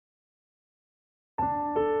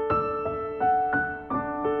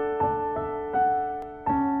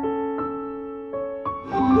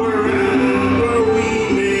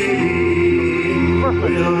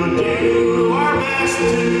We'll do our best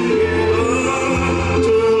together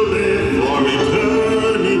to live for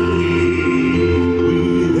eternity.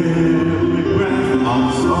 With every breath of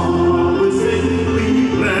song, we simply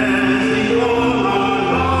blessing all our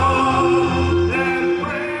love and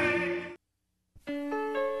praise.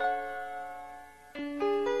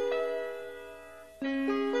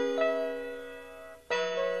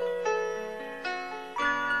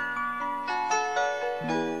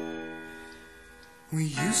 We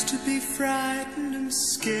used to be frightened and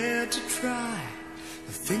scared to try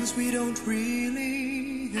the things we don't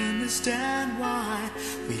really understand why.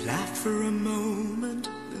 We laughed for a moment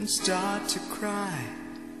and start to cry.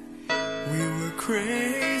 We were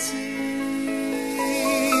crazy.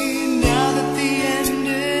 Now that the end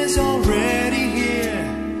is already here,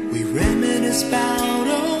 we reminisce about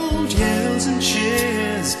old yells and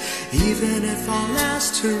cheers, even if our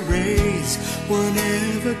last hurrays were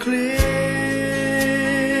never clear.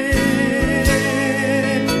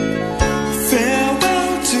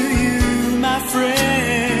 Farewell to you, my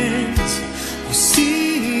friends. We'll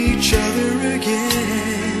see each other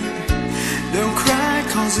again. Don't cry,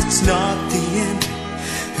 'cause it's not the end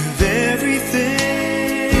of everything.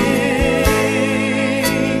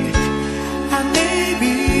 I may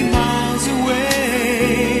be miles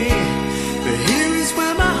away, but here is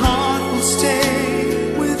where my heart will stay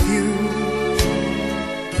with you,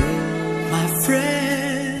 my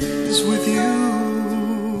friends, with you.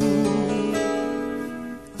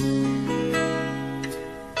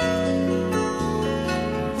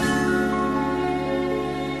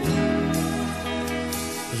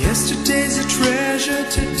 Yesterday's a treasure,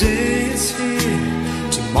 today is here.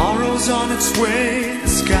 Tomorrow's on its way, the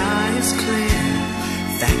sky is clear.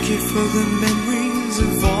 Thank you for the memories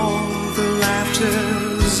of all the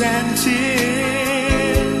laughters and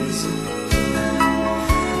tears.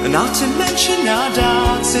 Not to mention our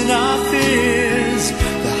doubts and our fears,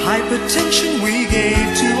 the hypertension we gave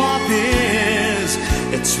to our peers.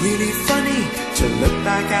 It's really funny to look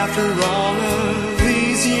back after all of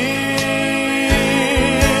these years.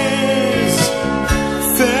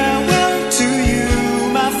 Farewell to you,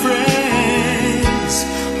 my friends.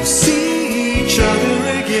 We'll see each other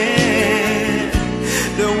again.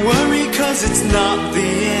 Don't worry, 'cause it's not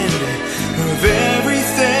the end of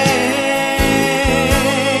everything.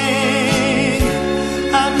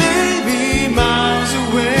 I may be miles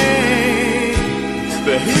away,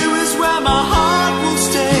 but here is where my heart will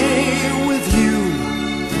stay with you,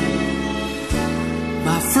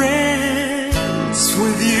 my friends,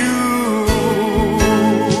 with you.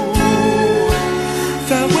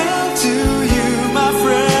 Farewell to you, my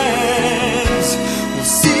friends.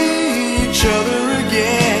 We'll see each other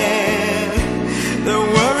again. Don't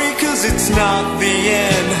worry, 'cause it's not the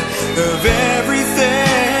end of everything.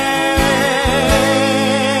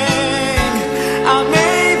 I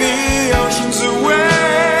may be oceans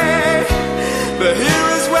away, but here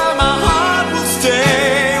is where my heart will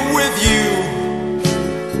stay with you,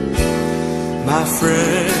 my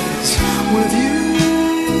friends, with you,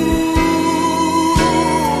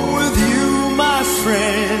 my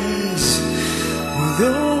friends, with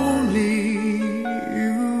only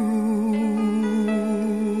you.